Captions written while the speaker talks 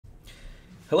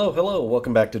Hello, hello,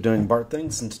 welcome back to Doing Bart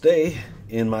Things, and today,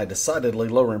 in my decidedly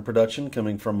low-rent production,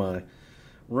 coming from my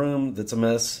room that's a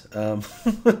mess,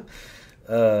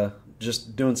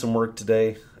 just doing some work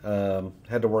today,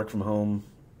 had to work from home,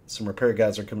 some repair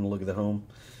guys are coming to look at the home,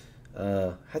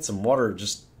 had some water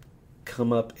just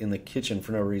come up in the kitchen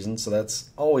for no reason, so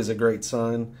that's always a great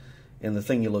sign, and the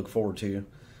thing you look forward to,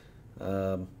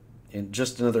 and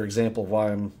just another example of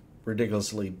why I'm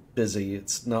ridiculously busy.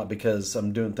 It's not because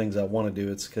I'm doing things I want to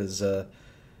do. It's because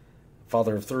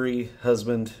father of three,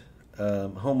 husband,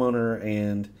 homeowner,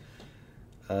 and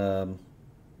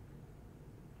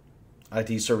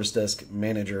IT service desk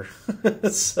manager.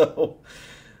 So,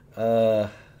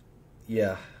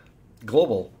 yeah,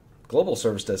 global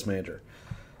service desk manager.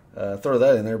 Throw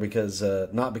that in there because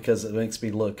not because it makes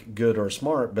me look good or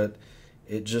smart, but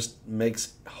it just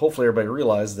makes hopefully everybody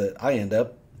realize that I end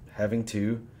up having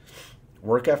to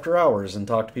work after hours and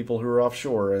talk to people who are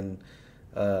offshore, and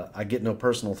I get no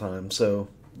personal time. So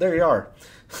there you are.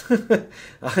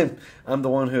 I'm the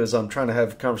one who is I'm trying to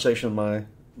have a conversation with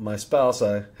my spouse.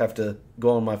 I have to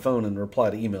go on my phone and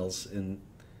reply to emails in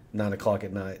 9 o'clock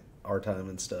at night our time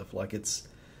and stuff. Like it's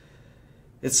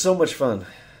so much fun,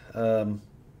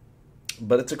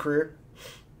 but it's a career,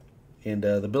 and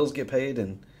the bills get paid,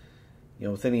 and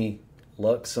with any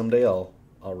luck someday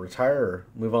I'll retire or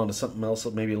move on to something else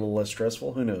that maybe a little less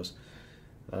stressful. Who knows?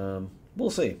 We'll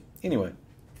see. Anyway,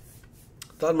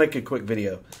 thought I'd make a quick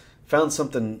video. Found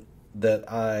something that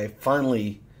I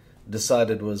finally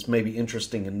decided was maybe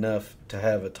interesting enough to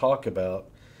have a talk about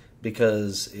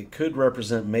because it could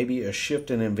represent maybe a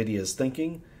shift in Nvidia's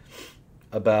thinking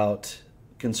about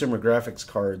consumer graphics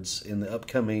cards in the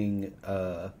upcoming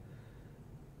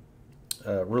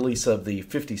release of the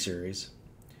 50 series.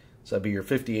 So that'd be your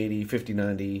 5080,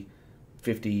 5090,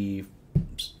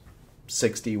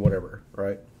 5060, whatever,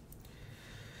 right?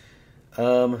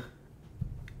 Nvidia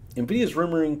is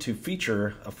rumoring to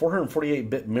feature a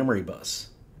 448-bit memory bus.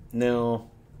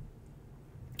 Now,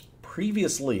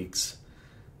 previous leaks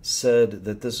said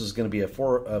that this was going to be a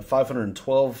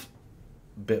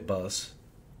 512-bit bus,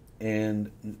 and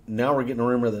now we're getting a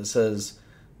rumor that says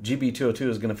GB202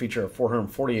 is going to feature a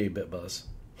 448-bit bus.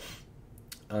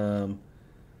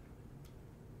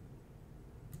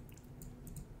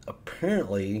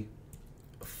 Apparently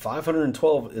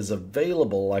 512 is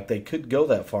available, like they could go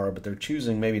that far, but they're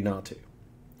choosing maybe not to.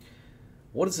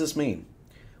 What does this mean?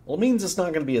 Well, it means it's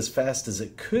not going to be as fast as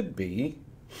it could be.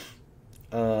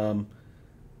 Having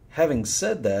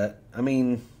said that, I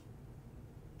mean,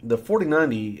 the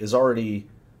 4090 is already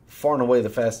far and away the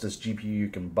fastest GPU you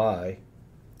can buy,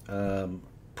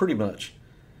 pretty much.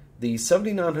 The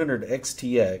 7900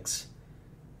 XTX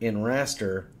in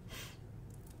raster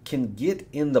can get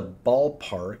in the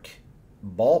ballpark.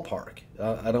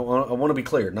 I want to be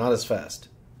clear, not as fast.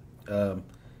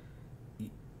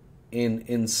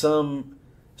 In some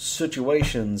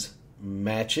situations,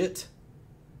 match it.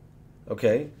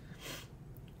 Okay,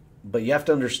 but you have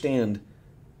to understand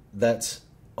that's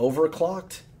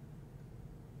overclocked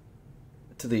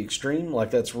to the extreme.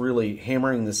 Like that's really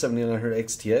hammering the 7900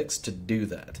 XTX to do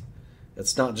that.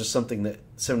 It's not just something that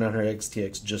 7900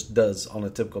 XTX just does on a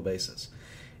typical basis.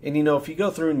 And if you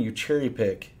go through and you cherry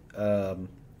pick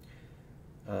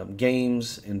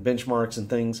games and benchmarks and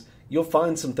things, you'll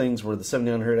find some things where the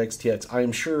 7900 XTX,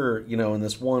 I'm sure, in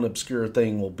this one obscure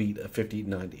thing will beat a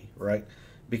 5090, right?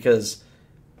 Because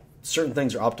certain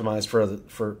things are optimized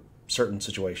for certain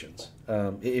situations.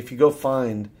 If you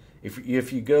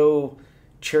go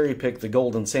cherry pick the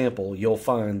golden sample, you'll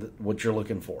find what you're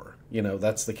looking for.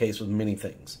 That's the case with many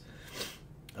things.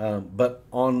 But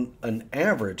on an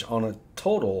average, on a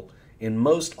total, in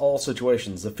most all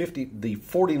situations, the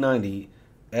 4090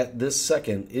 at this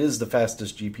second is the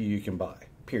fastest GPU you can buy,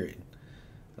 period.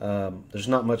 There's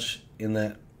not much in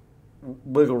that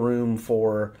wiggle room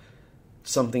for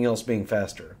something else being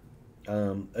faster.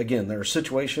 Again, there are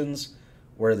situations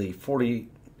where the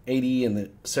 4080 and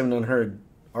the 7900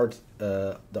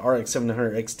 the RX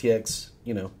 700 XTX,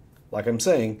 like I'm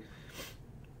saying,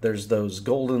 there's those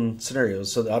golden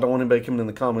scenarios. So I don't want anybody coming in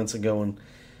the comments and going,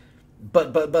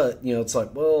 but, it's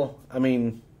like, well, I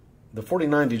mean, the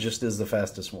 4090 just is the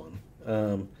fastest one.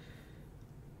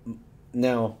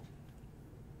 Now,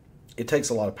 it takes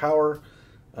a lot of power.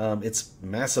 It's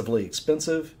massively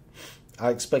expensive. I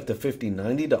expect the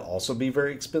 5090 to also be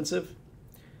very expensive.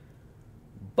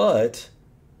 But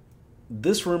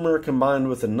this rumor combined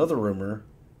with another rumor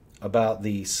about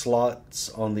the slots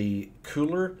on the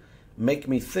cooler make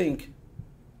me think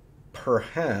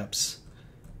perhaps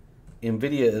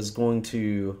Nvidia is going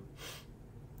to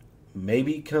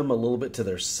maybe come a little bit to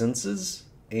their senses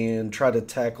and try to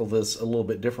tackle this a little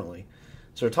bit differently.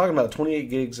 So we're talking about 28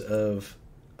 gigs of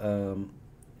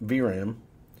VRAM,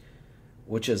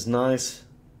 which is nice.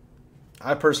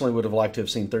 I personally would have liked to have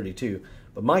seen 32,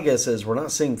 but my guess is we're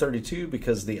not seeing 32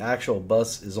 because the actual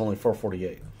bus is only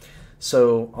 448.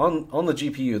 So on the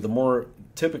GPU, the more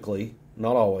typically,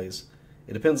 not always,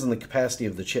 it depends on the capacity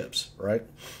of the chips, right?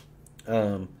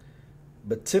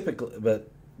 But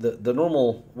the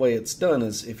normal way it's done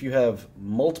is if you have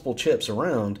multiple chips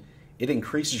around, it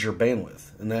increases your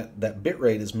bandwidth, and that bit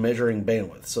rate is measuring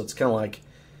bandwidth. So it's kind of like,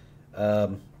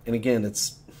 and again,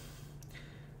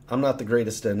 I'm not the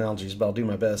greatest at analogies, but I'll do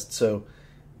my best. So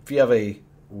if you have a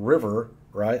river,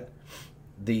 right,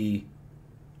 the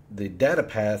data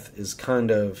path is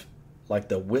kind of like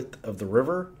the width of the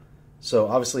river. So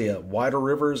obviously a wider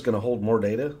river is going to hold more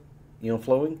data,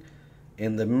 flowing,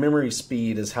 and the memory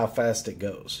speed is how fast it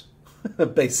goes,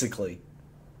 basically.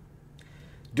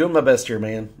 Doing my best here,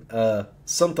 man.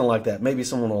 Something like that. Maybe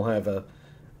someone will have a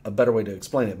better way to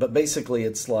explain it. But basically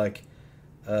it's like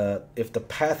if the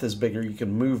path is bigger, you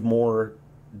can move more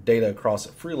data across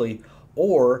it freely,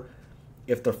 or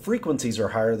if the frequencies are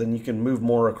higher, then you can move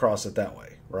more across it that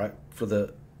way, right?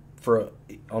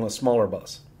 On a smaller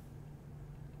bus.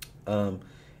 And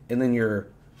then your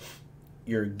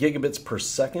gigabits per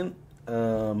second.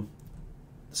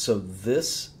 So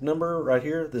this number right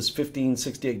here, this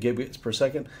 1568 gigabits per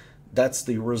second, that's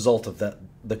the result of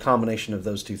the combination of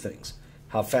those two things.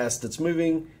 How fast it's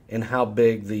moving and how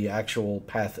big the actual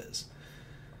path is.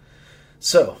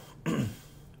 So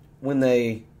when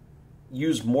they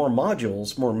use more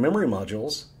modules, more memory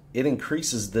modules, it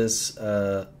increases this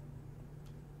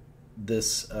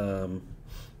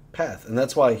path. And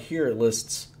that's why here it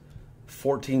lists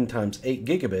 14 times 8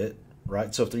 gigabit,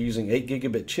 right? So if they're using 8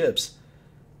 gigabit chips,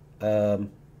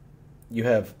 you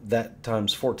have that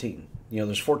times 14.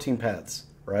 There's 14 paths,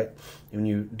 right? And when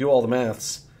you do all the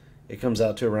maths, it comes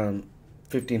out to around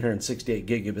 1568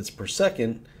 gigabits per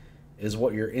second is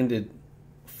what your ended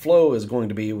flow is going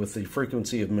to be with the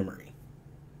frequency of memory.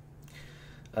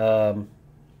 And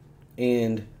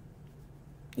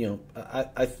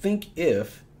I think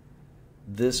if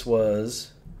this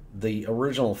was the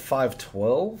original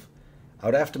 512, I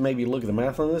would have to maybe look at the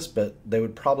math on this, but they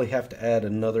would probably have to add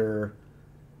another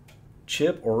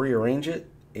chip or rearrange it,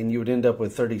 and you would end up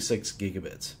with 36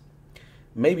 gigabits.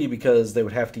 Maybe because they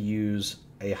would have to use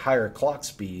a higher clock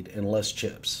speed and less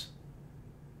chips.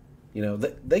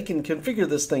 They can configure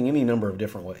this thing any number of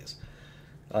different ways.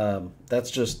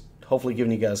 That's just hopefully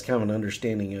giving you guys kind of an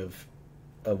understanding of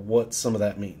what some of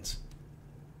that means.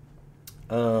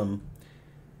 Now,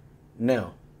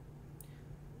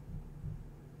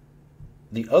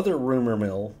 the other rumor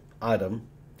mill item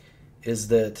is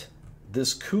that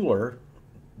this cooler,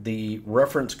 the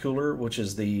reference cooler, which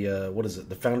is the,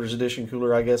 the Founders Edition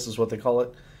cooler, I guess is what they call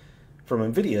it, from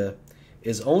Nvidia,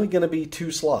 is only going to be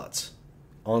 2 slots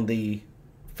on the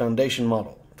foundation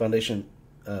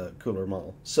cooler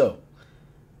model. So,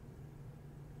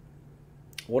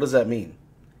 what does that mean?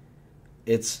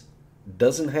 It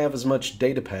doesn't have as much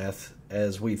data path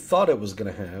as we thought it was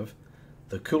going to have.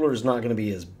 The cooler is not going to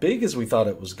be as big as we thought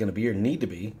it was going to be or need to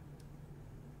be.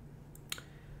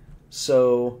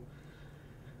 So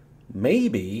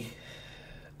maybe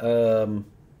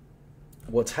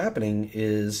what's happening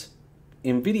is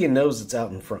Nvidia knows it's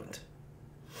out in front.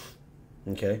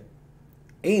 Okay?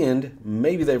 And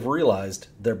maybe they've realized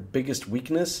their biggest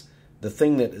weakness, the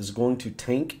thing that is going to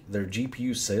tank their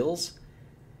GPU sales,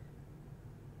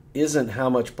 isn't how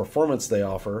much performance they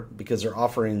offer, because they're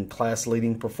offering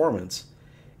class-leading performance.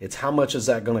 It's how much is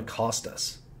that going to cost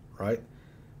us, right?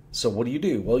 So what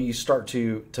do? Well, you start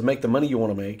to make the money you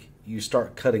want to make, you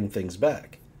start cutting things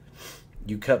back.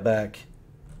 You cut back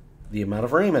the amount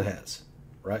of RAM it has,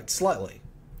 right? Slightly.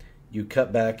 You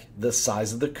cut back the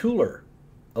size of the cooler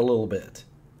a little bit.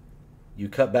 You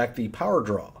cut back the power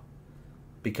draw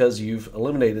because you've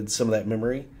eliminated some of that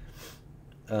memory.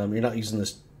 You're not using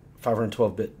this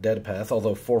 512-bit data path,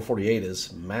 although 448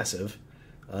 is massive.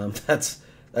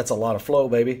 That's a lot of flow,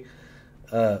 baby.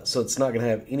 So it's not going to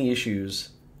have any issues.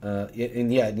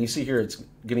 And you see here it's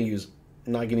going to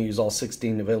not going to use all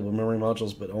 16 available memory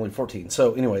modules, but only 14.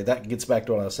 So anyway, that gets back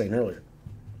to what I was saying earlier.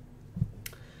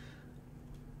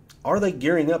 Are they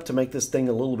gearing up to make this thing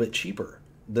a little bit cheaper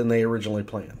than they originally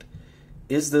planned?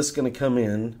 Is this going to come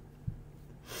in,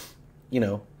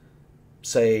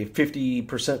 say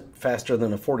 50% faster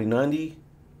than a 4090,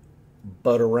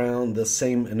 but around the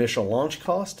same initial launch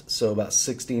cost, so about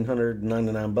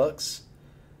 $1,699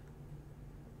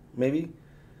 maybe?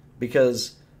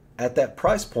 Because at that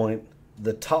price point,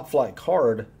 the top flight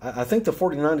card, I think the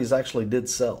 4090s actually did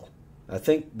sell. I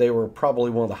think they were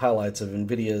probably one of the highlights of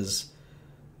Nvidia's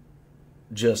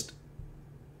just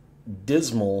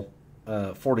dismal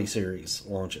 40 series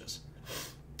launches.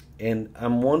 And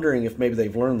I'm wondering if maybe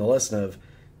they've learned the lesson of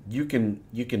you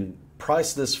can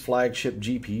price this flagship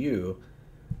GPU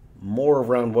more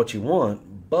around what you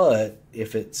want, but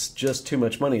if it's just too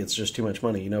much money, it's just too much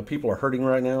money. You know, people are hurting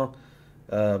right now.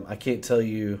 I can't tell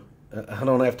you, I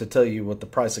don't have to tell you what the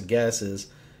price of gas is.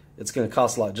 It's going to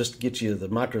cost a lot just to get you to the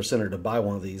Micro Center to buy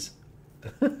one of these.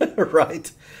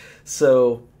 Right?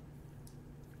 So,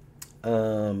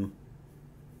 you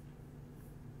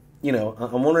know,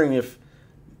 I'm wondering if,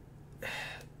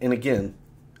 and again,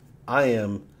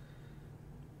 I'm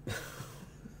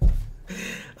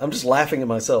just laughing at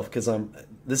myself because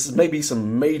this is maybe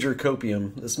some major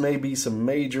copium. This may be some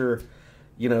major,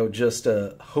 you know, just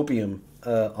hopium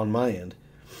on my end.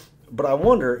 But I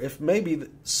wonder if maybe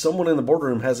someone in the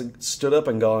boardroom hasn't stood up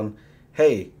and gone,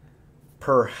 hey,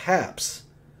 perhaps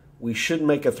we should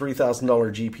make a $3,000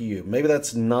 GPU. Maybe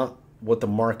that's not what the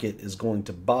market is going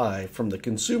to buy from the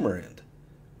consumer end.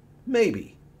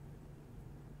 Maybe.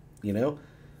 You know?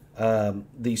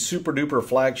 The super duper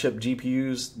flagship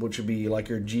GPUs, which would be like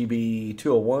your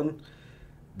GB201,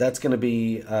 that's going to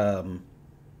be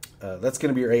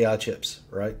your AI chips,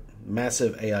 right?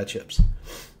 Massive AI chips.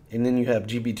 And then you have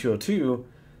GB202,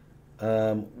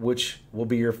 which will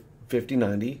be your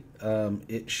 5090.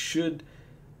 It should.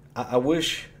 I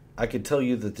wish I could tell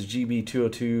you that the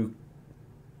GB202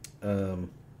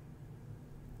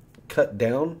 cut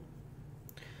down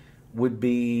would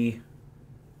be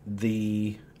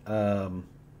the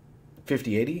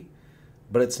 5080,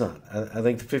 but it's not. I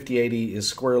think the 5080 is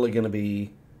squarely going to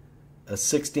be a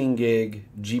 16 gig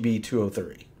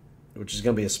GB203, which is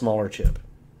going to be a smaller chip.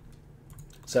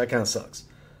 So that kind of sucks.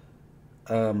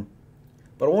 But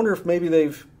I wonder if maybe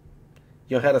they've,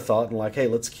 you know, had a thought and like, hey,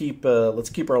 let's keep our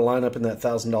lineup in that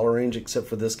 $1,000 range, except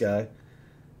for this guy,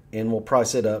 and we'll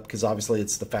price it up because obviously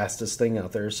it's the fastest thing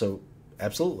out there. So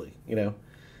absolutely, you know.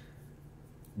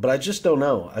 But I just don't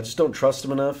know. I just don't trust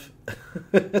them enough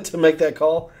to make that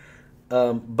call.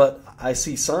 But I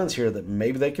see signs here that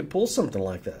maybe they could pull something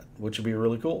like that, which would be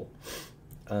really cool.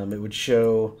 It would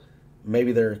show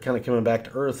maybe they're kind of coming back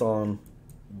to earth on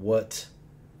what,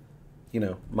 you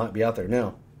know, might be out there.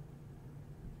 Now,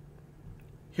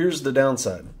 here's the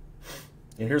downside,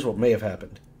 and here's what may have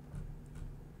happened.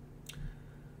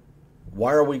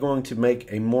 Why are we going to make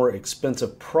a more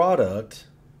expensive product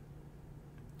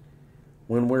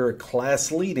when we're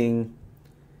class leading?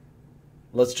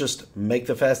 Let's just make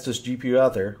the fastest GPU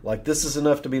out there. Like, this is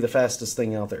enough to be the fastest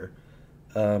thing out there.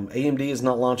 AMD is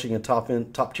not launching a top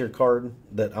tier card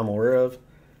that I'm aware of.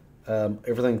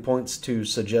 Everything points to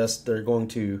suggest they're going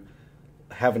to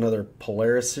have another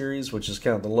Polaris series, which is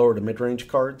kind of the lower to mid-range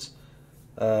cards.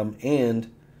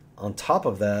 And on top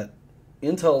of that,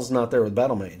 Intel's not there with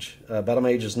Battlemage.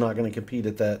 Battlemage is not going to compete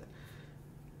at that,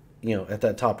 you know, at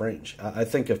that top range. I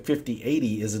think a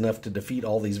 5080 is enough to defeat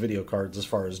all these video cards as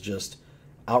far as just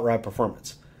outright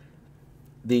performance.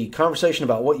 The conversation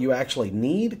about what you actually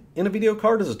need in a video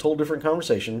card is a total different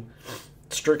conversation.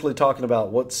 Strictly talking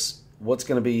about what's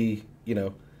going to be, you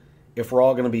know, if we're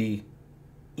all going to be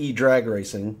drag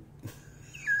racing,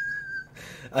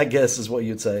 I guess is what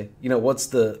you'd say. You know, what's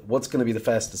going to be the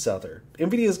fastest out there?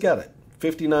 Nvidia's got it.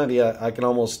 5090, I can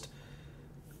almost,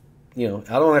 you know,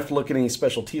 I don't have to look at any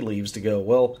special tea leaves to go,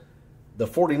 well, the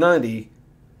 4090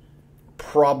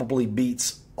 probably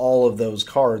beats all of those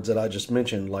cards that I just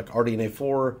mentioned, like RDNA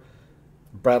 4,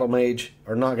 Battlemage,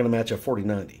 are not going to match a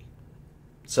 4090.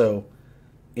 So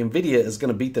Nvidia is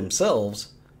going to beat themselves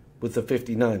with the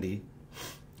 5090.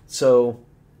 So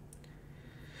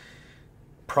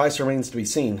price remains to be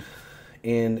seen.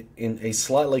 And in a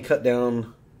slightly cut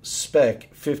down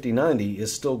spec, 5090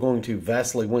 is still going to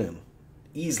vastly win.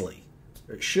 Easily.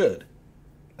 Or it should.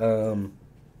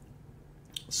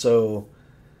 So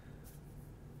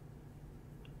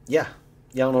yeah,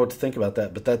 I don't know what to think about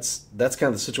that, but that's kind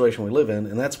of the situation we live in,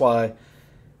 and that's why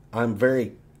I'm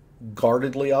very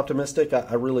guardedly optimistic.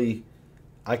 I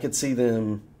could see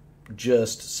them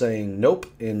just saying nope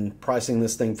and pricing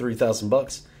this thing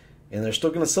 $3,000, and they're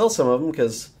still going to sell some of them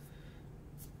because,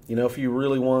 you know, if you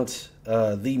really want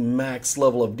the max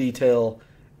level of detail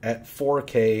at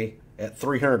 4K at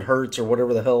 300 hertz or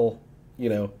whatever the hell, you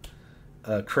know,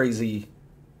 crazy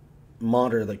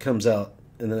monitor that comes out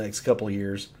in the next couple of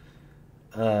years,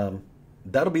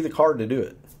 that'll be the card to do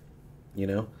it, you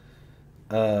know.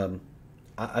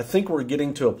 I think we're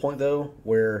getting to a point, though,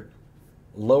 where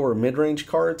lower mid-range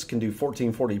cards can do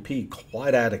 1440p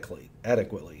quite adequately.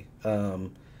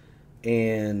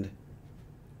 And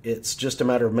It's just a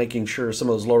matter of making sure some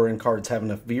of those lower end cards have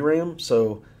enough VRAM,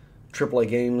 so AAA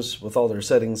games with all their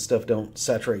settings stuff don't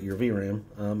saturate your VRAM.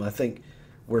 I think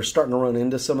we're starting to run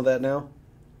into some of that now,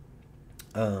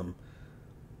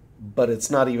 but it's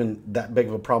not even that big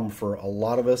of a problem for a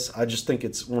lot of us. I just think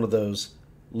it's one of those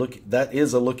that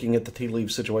is a looking at the tea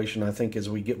leaves situation. I think as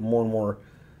we get more and more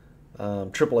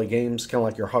AAA games, kind of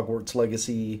like your Hogwarts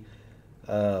Legacy.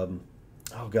 Oh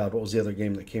God, what was the other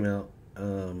game that came out?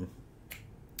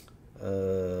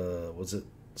 Was it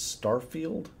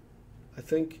Starfield? I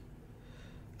think.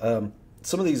 Some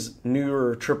of these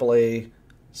newer AAA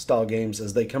style games,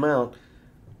 as they come out,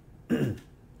 they're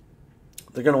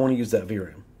going to want to use that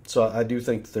VRAM. So I do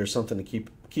think that there's something to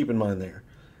keep in mind there.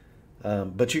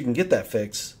 But you can get that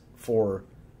fix for,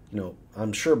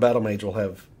 I'm sure Battle Mage will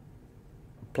have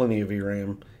plenty of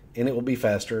VRAM, and it will be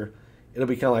faster. It'll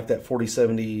be kind of like that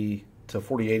 4070 to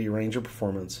 4080 range of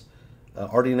performance.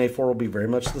 RDNA 4 will be very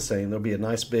much the same. There'll be a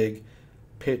nice big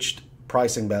pitched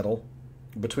pricing battle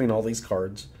between all these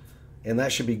cards, and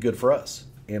that should be good for us.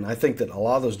 And I think that a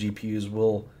lot of those GPUs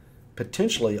will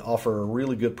potentially offer a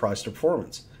really good price to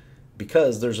performance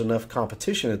because there's enough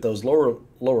competition at those lower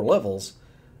levels,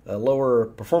 lower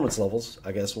performance levels,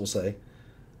 I guess we'll say,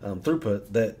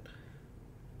 throughput, that,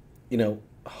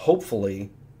 hopefully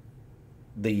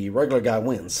the regular guy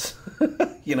wins.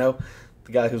 The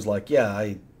guy who's like,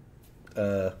 yeah,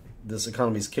 this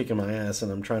economy's kicking my ass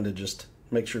and I'm trying to just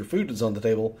make sure food is on the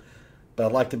table, but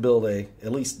I'd like to build a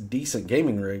at least decent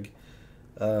gaming rig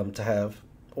to have,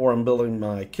 or I'm building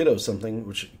my kiddo something,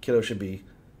 which kiddo should be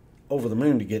over the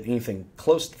moon to get anything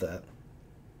close to that.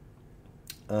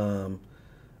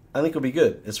 I think it'll be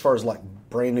good as far as like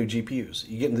brand new GPUs.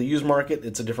 You get in the used market,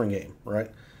 it's a different game, right?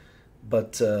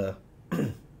 But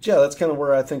yeah, that's kind of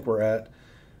where I think we're at.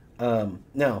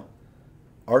 Now,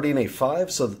 RDNA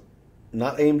 5, so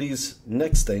not AMD's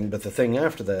next thing, but the thing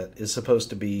after that is supposed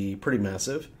to be pretty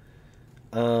massive.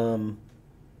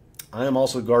 I am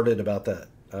also guarded about that.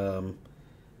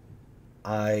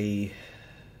 I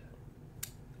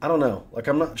don't know. Like,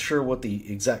 I'm not sure what the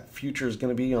exact future is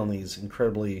going to be on these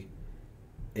incredibly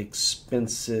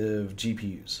expensive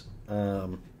GPUs,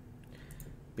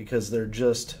 because they're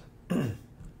just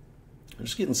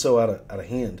getting so out of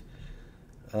hand.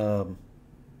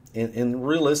 And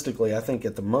realistically, I think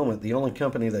at the moment, the only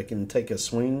company that can take a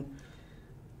swing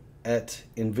at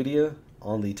Nvidia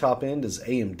on the top end is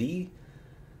AMD.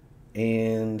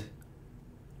 And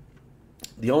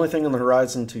the only thing on the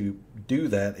horizon to do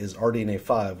that is RDNA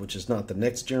 5, which is not the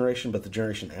next generation, but the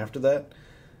generation after that.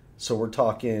 So we're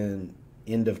talking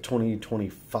end of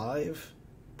 2025,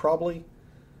 probably,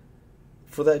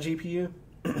 for that GPU.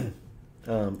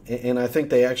 And I think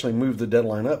they actually moved the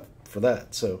deadline up for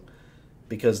that. So,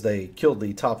 because they killed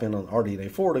the top end on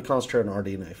RDNA 4 to concentrate on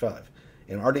RDNA 5.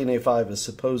 And RDNA 5 is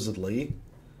supposedly,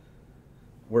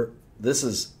 this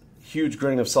is huge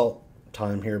grain of salt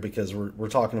time here because we're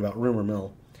talking about rumor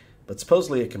mill, but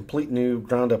supposedly a complete new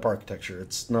ground up architecture.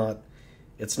 It's not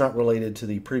related to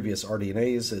the previous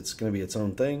RDNAs. It's going to be its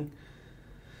own thing.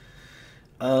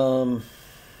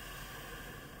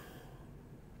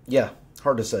 Yeah,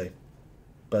 hard to say,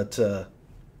 but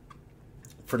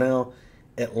for now,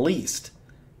 at least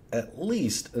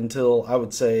until I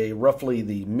would say roughly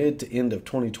the mid to end of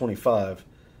 2025,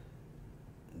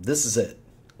 this is it.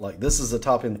 Like, this is the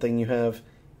top end thing you have.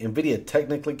 Nvidia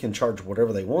technically can charge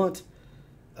whatever they want.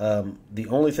 The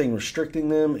only thing restricting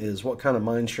them is what kind of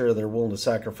mind share they're willing to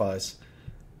sacrifice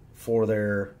for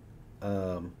their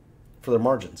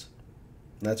margins.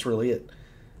 And that's really it.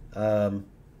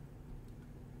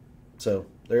 So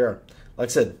there you are. Like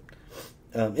I said,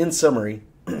 in summary,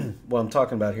 what I'm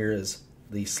talking about here is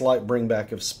the slight bring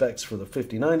back of specs for the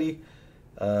 5090,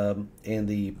 and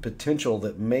the potential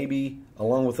that maybe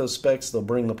along with those specs they'll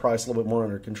bring the price a little bit more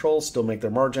under control, still make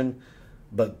their margin,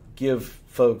 but give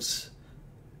folks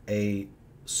a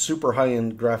super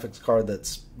high-end graphics card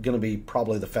that's going to be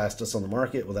probably the fastest on the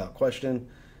market without question,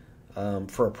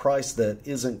 for a price that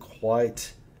isn't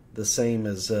quite the same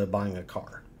as buying a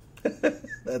car.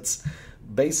 That's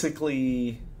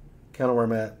basically kind of where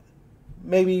I'm at.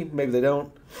 Maybe they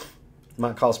don't.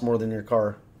 Might cost more than your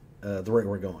car, the rate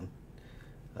we're going.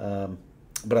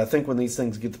 But I think when these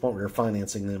things get to the point where you're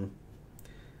financing them,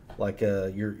 like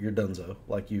you're donezo,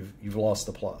 like you've lost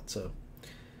the plot. So,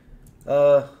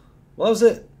 well, that was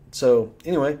it. So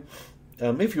anyway,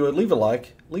 if you would leave a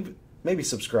like, maybe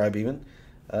subscribe even.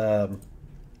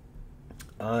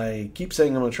 I keep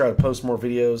saying I'm going to try to post more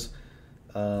videos.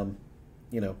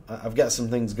 I've got some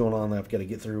things going on that I've got to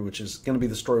get through, which is going to be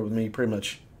the story with me pretty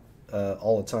much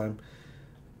all the time.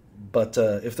 But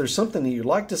if there's something that you'd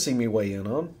like to see me weigh in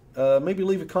on, maybe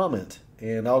leave a comment,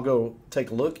 and I'll go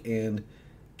take a look and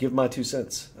give my 2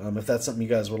 cents, if that's something you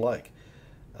guys would like.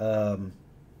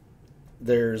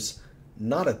 There's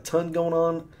not a ton going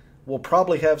on. We'll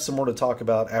probably have some more to talk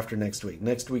about after next week.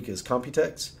 Next week is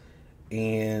Computex,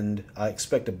 and I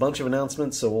expect a bunch of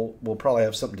announcements, so we'll probably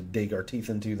have something to dig our teeth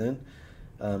into then,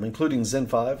 including Zen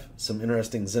 5. Some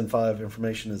interesting Zen 5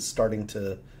 information is starting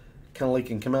to kind of leak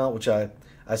and come out, which I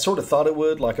sort of thought it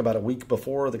would, like about a week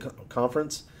before the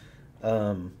conference,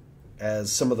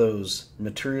 as some of those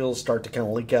materials start to kind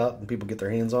of leak out and people get their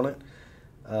hands on it.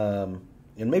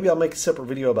 And maybe I'll make a separate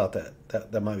video about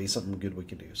that. That might be something good we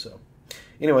could do. So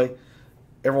anyway,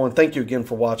 everyone, thank you again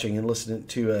for watching and listening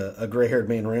to a gray-haired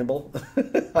man ramble.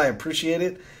 I appreciate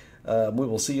it. We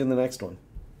will see you in the next one.